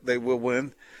will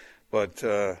win, but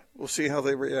we'll see how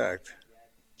they react.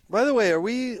 By the way, are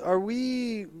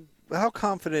we how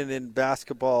confident in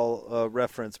basketball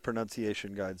reference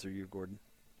pronunciation guides are you, Gordon?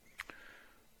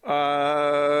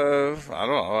 I don't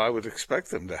know. I would expect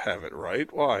them to have it right.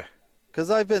 Why? Because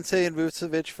I've been saying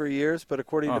Vucevic for years, but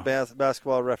according to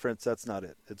Basketball Reference, that's not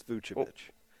it. It's Vucevic.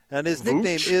 And his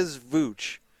nickname is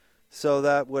Vooch, so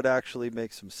that would actually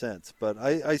make some sense. But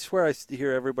I swear I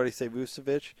hear everybody say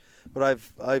Vucevic, but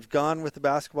I've gone with the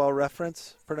Basketball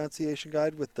Reference pronunciation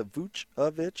guide with the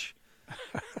Vucevic.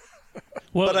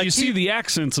 Well, but you see the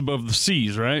accents above the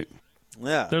C's, right?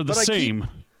 Yeah. They're the same.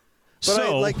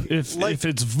 If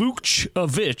it's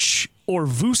Vucevic or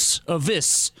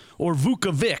Vucevic or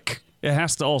Vukovic, it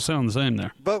has to all sound the same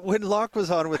there. But when Locke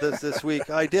was on with us this week,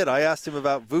 I asked him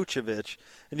about Vucevic,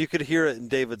 and you could hear it in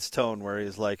David's tone where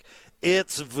he's like,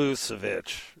 "It's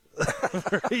Vucevic."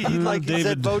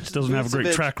 David doesn't have a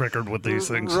great track record with these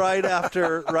things. Right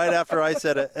after I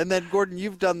said it. And then, Gordon,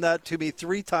 you've done that to me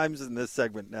 3 times in this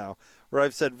segment now, where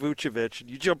I've said Vucevic, and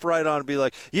you jump right on and be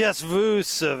like, "Yes,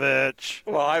 Vucevic."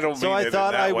 Well, I don't mean it in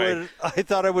that way. I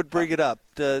thought I would bring it up.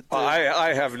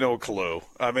 I have no clue.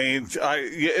 I mean,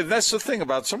 and that's the thing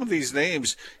about some of these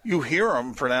names. You hear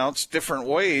them pronounced different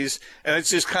ways, and it's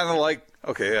just kind of like,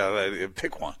 okay,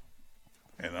 pick one,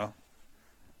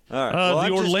 All right.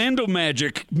 The Orlando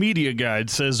Magic media guide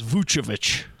says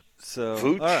Vucevic. So,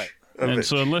 Vooch? all right. And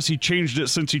so unless he changed it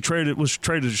since he was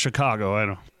traded to Chicago, I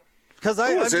don't know. Because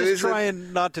I'm just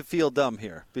trying not to feel dumb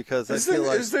here. Because I feel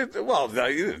well, no,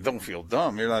 you don't feel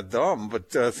dumb. You're not dumb.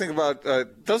 But think about,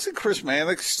 doesn't Chris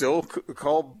Mannix still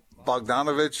call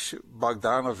Bogdanovic?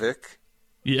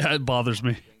 Yeah, it bothers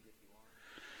me.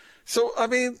 So, I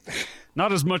mean...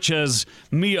 Not as much as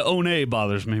Mia One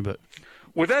bothers me, but...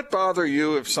 Would that bother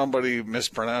you if somebody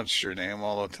mispronounced your name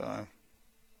all the time?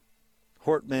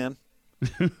 Hortman.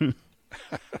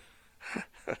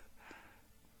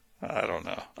 I don't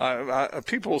know.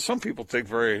 Some people take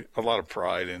a lot of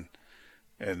pride in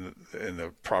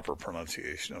the proper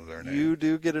pronunciation of their name. You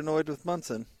do get annoyed with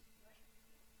Munson.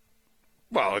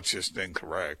 Well, it's just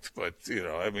incorrect, but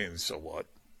so what?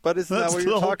 But isn't that what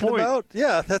you're talking about?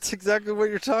 Yeah, that's exactly what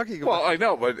you're talking about. Well, I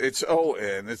know, but it's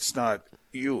O-N. It's not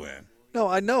U-N. No,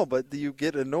 I know, but you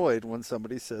get annoyed when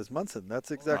somebody says Munson.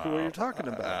 That's exactly what you're talking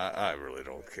about. I really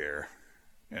don't care.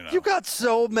 You got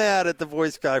so mad at the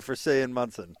voice guy for saying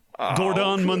Munson.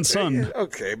 Gordon Munson.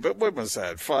 Okay, but what was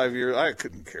that? 5 years? I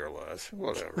couldn't care less.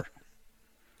 Whatever.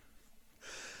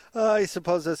 I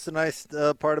suppose that's the nice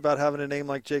part about having a name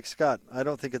like Jake Scott. I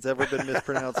don't think it's ever been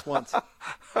mispronounced once.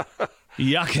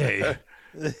 Yucky.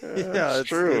 Yeah, it's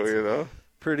true,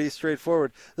 pretty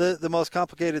straightforward. The most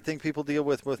complicated thing people deal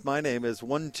with my name is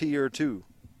 1 T or 2.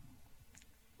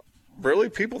 Really?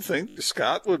 People think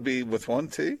Scott would be with 1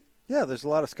 T? Yeah, there's a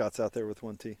lot of Scotts out there with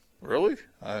 1 T. Really?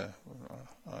 I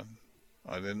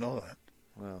didn't know that.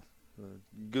 Well,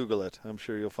 Google it. I'm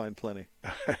sure you'll find plenty.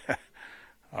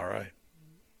 All right.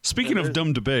 Speaking of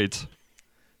dumb debates.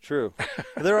 True.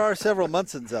 There are several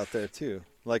Munsons out there, too,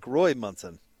 like Roy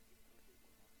Munson.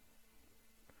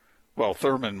 Well,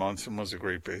 Thurman Munson was a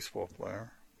great baseball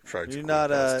player. What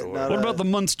about the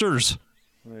Munsters?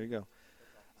 There you go.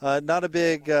 Not a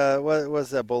big, what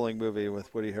was that bowling movie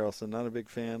with Woody Harrelson? Not a big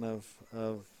fan of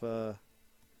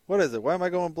what is it? Why am I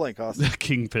going blank, Austin?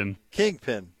 Kingpin.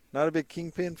 Kingpin. Not a big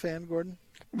Kingpin fan, Gordon?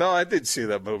 No, I did see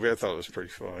that movie. I thought it was pretty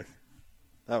funny.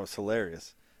 That was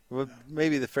hilarious.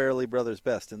 Maybe the Farrelly brothers'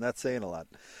 best, and that's saying a lot.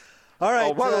 All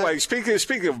right. Oh, by the way,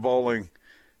 speaking of bowling,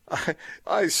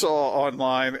 I saw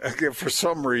online, again, for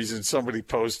some reason, somebody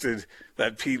posted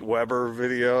that Pete Weber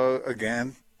video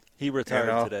again. He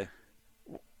retired today.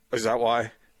 Is that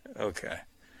why? Okay.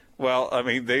 Well, I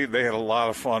mean, they had a lot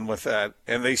of fun with that.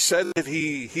 And they said that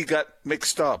he got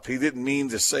mixed up. He didn't mean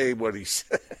to say what he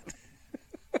said.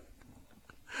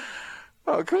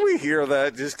 Oh, can we hear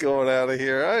that just going out of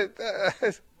here?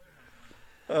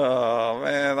 Oh,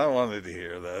 man, I wanted to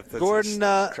hear that. That Gordon,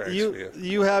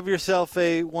 you have yourself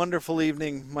a wonderful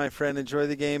evening, my friend. Enjoy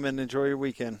the game and enjoy your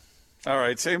weekend. All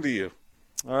right, same to you.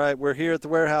 All right, we're here at the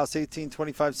warehouse,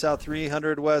 1825 South,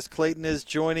 300 West. Clayton is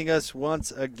joining us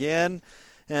once again,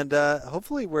 and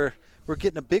hopefully we're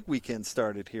getting a big weekend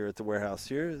started here at the warehouse.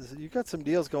 Here, you got some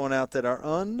deals going out that are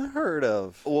unheard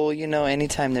of. Well,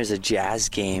 anytime there's a Jazz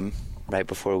game right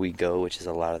before we go, which is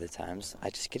a lot of the times,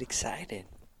 I just get excited.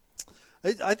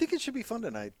 I think it should be fun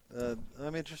tonight.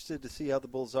 I'm interested to see how the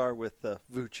Bulls are with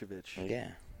Vucevic. Yeah.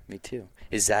 Me too.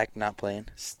 Is Zach not playing?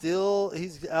 Still,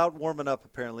 he's out warming up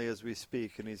apparently as we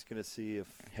speak, and he's going to see if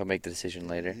he'll make the decision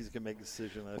later. He's going to make a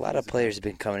decision. A lot of players have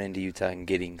been coming into Utah and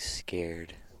getting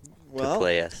scared to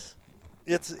play us.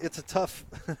 It's tough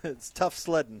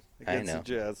sledding against the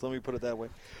Jazz. Let me put it that way.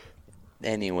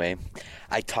 Anyway,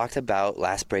 I talked about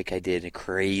last break. I did a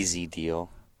crazy deal,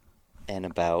 and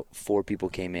about 4 people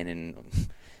came in and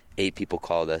 8 people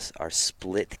called us. Our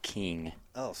split king.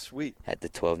 Oh, sweet! At the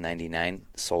 $12.99,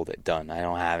 sold it, done. I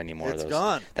don't have any more of those. It's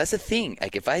gone. That's the thing.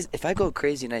 Like if I go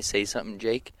crazy and I say something,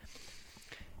 Jake,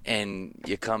 and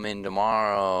you come in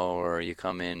tomorrow or you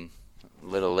come in a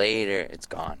little later, it's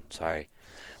gone. Sorry,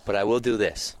 but I will do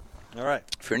this. All right.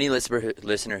 For any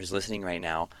listener who's listening right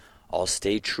now, I'll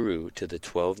stay true to the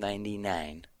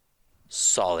 $12.99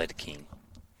 solid king.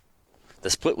 The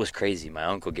split was crazy. My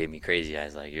uncle gave me crazy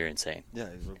eyes like, you're insane. Yeah,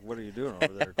 he's like, what are you doing over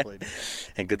there, Clayton?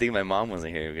 And good thing my mom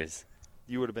wasn't here because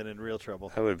you would have been in real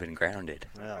trouble. I would have been grounded.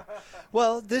 Yeah.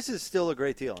 Well, this is still a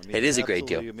great deal. I mean, it is a great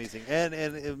deal. Amazing.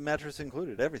 And mattress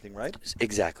included, everything, right?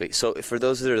 Exactly. So for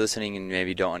those that are listening and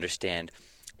maybe don't understand,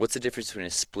 what's the difference between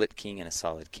a split king and a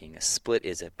solid king? A split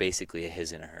is basically a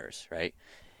his and a hers, right?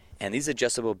 And these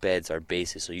adjustable beds are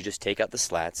bases. So you just take out the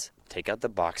slats, take out the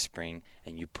box spring,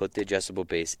 and you put the adjustable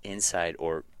base inside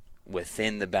or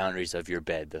within the boundaries of your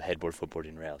bed, the headboard, footboard,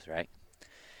 and rails, right?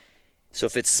 So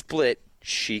if it's split,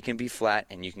 she can be flat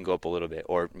and you can go up a little bit.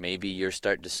 Or maybe you're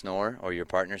starting to snore or your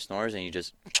partner snores and you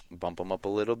just bump them up a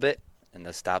little bit and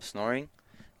they'll stop snoring.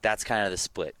 That's kind of the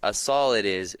split. A solid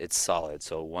it's solid.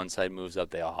 So one side moves up,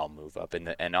 they all move up.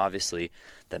 And obviously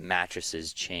the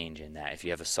mattresses change in that. If you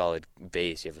have a solid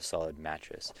base, you have a solid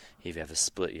mattress. If you have a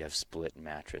split, you have split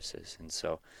mattresses. And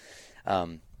so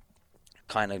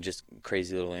kind of just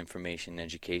crazy little information and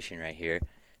education right here.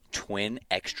 Twin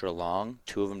extra long,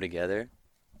 two of them together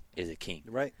is a king.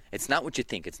 Right. It's not what you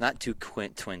think. It's not two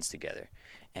twins together.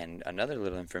 And another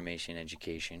little information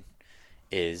education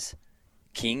is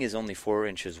king is only 4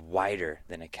 inches wider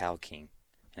than a cow king,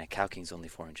 and a cow king's only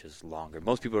 4 inches longer.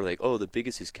 Most people are like, oh, the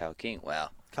biggest is cow king.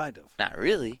 Well, kind of. Not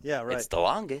really. Yeah, right. It's the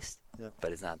longest, Yep.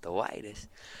 but it's not the widest.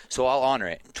 So I'll honor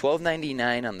it.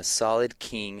 $12.99 on the solid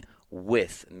king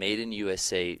with Made in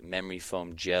USA memory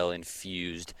foam gel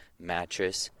infused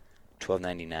mattress.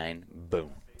 $12.99.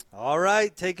 Boom. All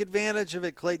right, take advantage of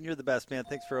it. Clayton, you're the best, man.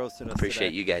 Thanks for hosting us Appreciate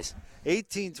today. you guys.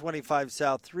 1825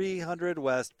 South, 300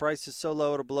 West. Price is so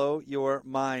low to blow your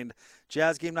mind.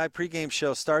 Jazz Game Night pregame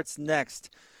show starts next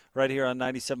right here on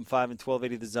 97.5 and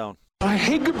 1280 The Zone. I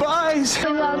hate goodbyes.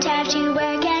 We won't have to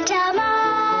work until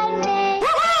Monday.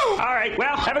 Woo-hoo! All right,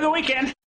 well, have a good weekend.